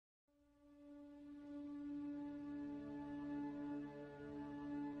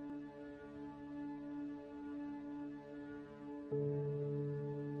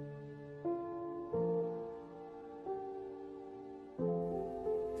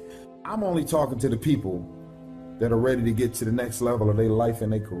I'm only talking to the people that are ready to get to the next level of their life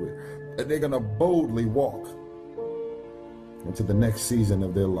and their career. They're going to boldly walk into the next season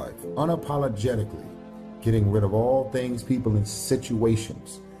of their life, unapologetically getting rid of all things, people, and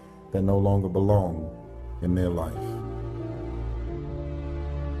situations that no longer belong in their life.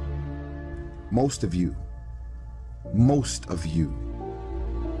 Most of you,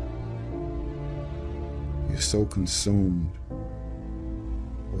 you're so consumed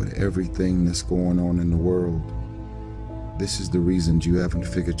with everything that's going on in the world. This is the reason you haven't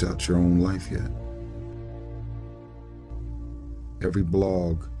figured out your own life yet. Every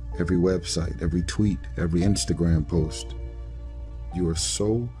blog, every website, every tweet, every Instagram post, you are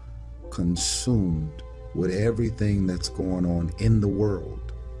so consumed with everything that's going on in the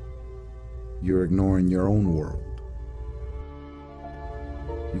world, you're ignoring your own world.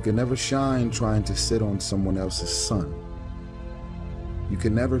 You can never shine trying to sit on someone else's sun. You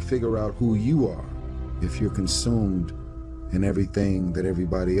can never figure out who you are if you're consumed in everything that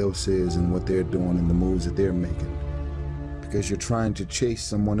everybody else is and what they're doing and the moves that they're making. Because you're trying to chase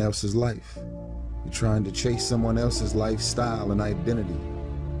someone else's life. You're trying to chase someone else's lifestyle and identity,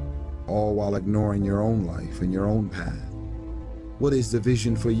 all while ignoring your own life and your own path. What is the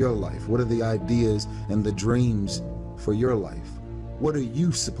vision for your life? What are the ideas and the dreams for your life? What are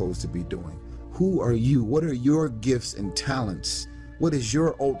you supposed to be doing? Who are you? What are your gifts and talents? What is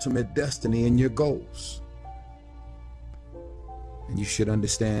your ultimate destiny and your goals? And you should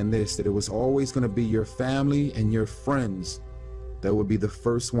understand this, that it was always going to be your family and your friends that would be the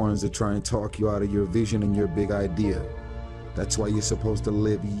first ones to try and talk you out of your vision and your big idea. That's why you're supposed to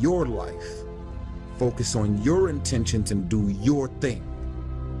live your life. Focus on your intentions and do your thing.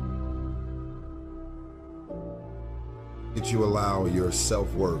 Did you allow your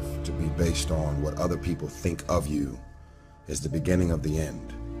self-worth to be based on what other people think of you is the beginning of the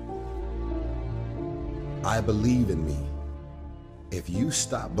end. I believe in me. If you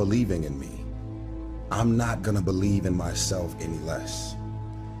stop believing in me, I'm not gonna believe in myself any less.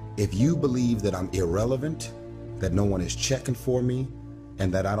 If you believe that I'm irrelevant, that no one is checking for me,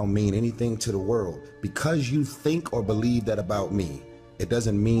 and that I don't mean anything to the world, because you think or believe that about me, it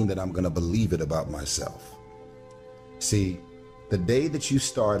doesn't mean that I'm gonna believe it about myself. See, the day that you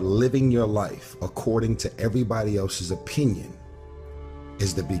start living your life according to everybody else's opinion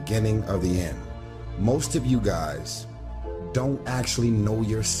is the beginning of the end. Most of you guys don't actually know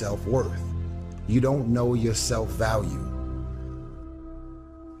your self-worth. You don't know your self-value.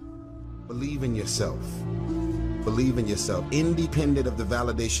 Believe in yourself. Believe in yourself, independent of the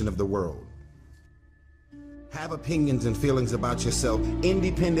validation of the world. Have opinions and feelings about yourself,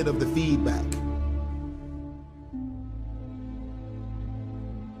 independent of the feedback.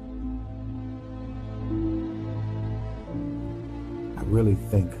 I really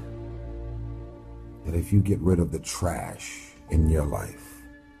think that if you get rid of the trash in your life,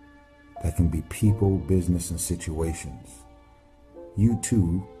 that can be people, business, and situations, you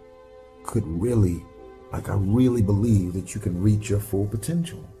too could really, I really believe that you can reach your full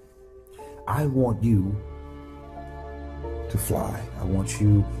potential. I want you to fly. I want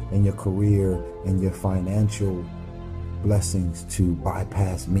you in your career and your financial blessings to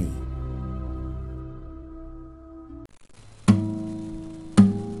bypass me.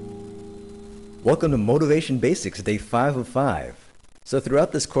 Welcome to Motivation Basics, Day 5 of 5. So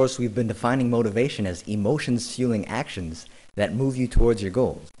throughout this course, we've been defining motivation as emotions fueling actions that move you towards your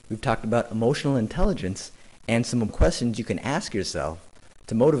goals. We've talked about emotional intelligence and some questions you can ask yourself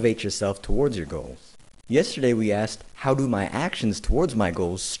to motivate yourself towards your goals. Yesterday we asked, how do my actions towards my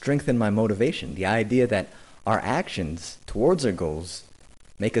goals strengthen my motivation? The idea that our actions towards our goals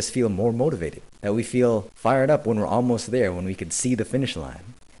make us feel more motivated, that we feel fired up when we're almost there, when we could see the finish line.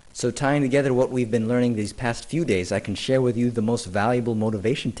 So tying together what we've been learning these past few days, I can share with you the most valuable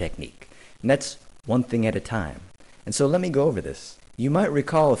motivation technique, and that's one thing at a time. And so let me go over this. You might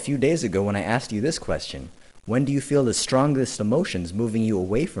recall a few days ago when I asked you this question, when do you feel the strongest emotions moving you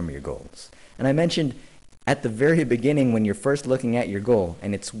away from your goals? And I mentioned at the very beginning when you're first looking at your goal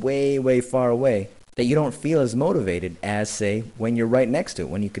and it's way, way far away, that you don't feel as motivated as, say, when you're right next to it,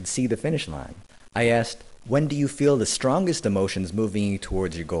 when you could see the finish line. I asked, when do you feel the strongest emotions moving you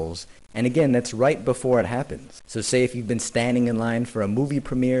towards your goals? And again, that's right before it happens. So say if you've been standing in line for a movie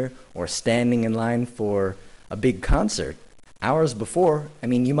premiere or standing in line for a big concert, hours before,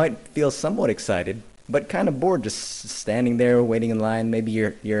 you might feel somewhat excited, but kind of bored just standing there waiting in line. Maybe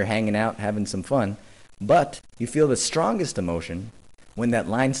you're hanging out, having some fun. But you feel the strongest emotion when that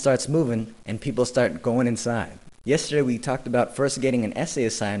line starts moving and people start going inside. Yesterday we talked about first getting an essay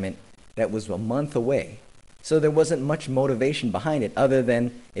assignment that was a month away. So there wasn't much motivation behind it other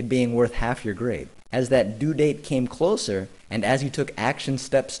than it being worth half your grade. As that due date came closer, and as you took action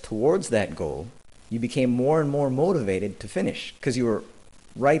steps towards that goal, you became more and more motivated to finish because you were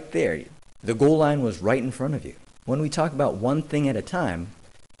right there. The goal line was right in front of you. When we talk about one thing at a time,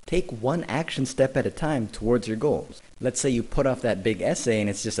 take one action step at a time towards your goals. Let's say you put off that big essay and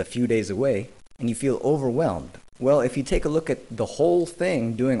it's just a few days away and you feel overwhelmed. Well, if you take a look at the whole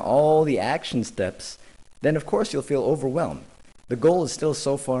thing, doing all the action steps, then of course you'll feel overwhelmed. The goal is still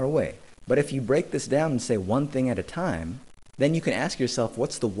so far away. But if you break this down and say one thing at a time, then you can ask yourself,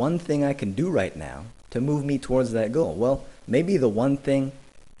 what's the one thing I can do right now to move me towards that goal? Well, maybe the one thing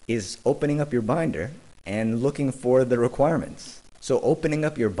is opening up your binder and looking for the requirements. So opening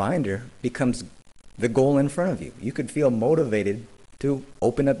up your binder becomes the goal in front of you. You could feel motivated to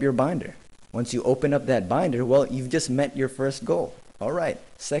open up your binder. Once you open up that binder, well, you've just met your first goal. All right,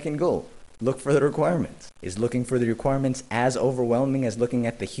 second goal, look for the requirements. Is looking for the requirements as overwhelming as looking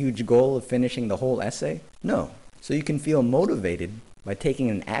at the huge goal of finishing the whole essay? No. So you can feel motivated by taking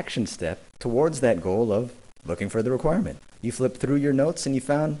an action step towards that goal of looking for the requirement. You flip through your notes and you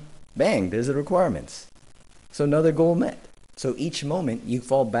found, bang, there's the requirements. So another goal met. So each moment you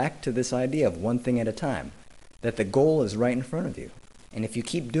fall back to this idea of one thing at a time, that the goal is right in front of you. And if you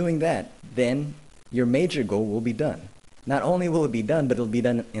keep doing that, then your major goal will be done. Not only will it be done, but it'll be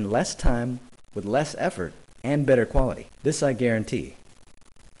done in less time, with less effort, and better quality. This I guarantee.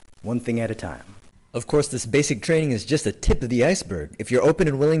 One thing at a time. Of course, this basic training is just a tip of the iceberg. If you're open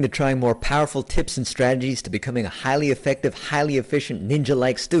and willing to try more powerful tips and strategies to becoming a highly effective, highly efficient,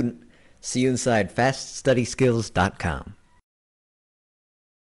 ninja-like student, see you inside FastStudySkills.com.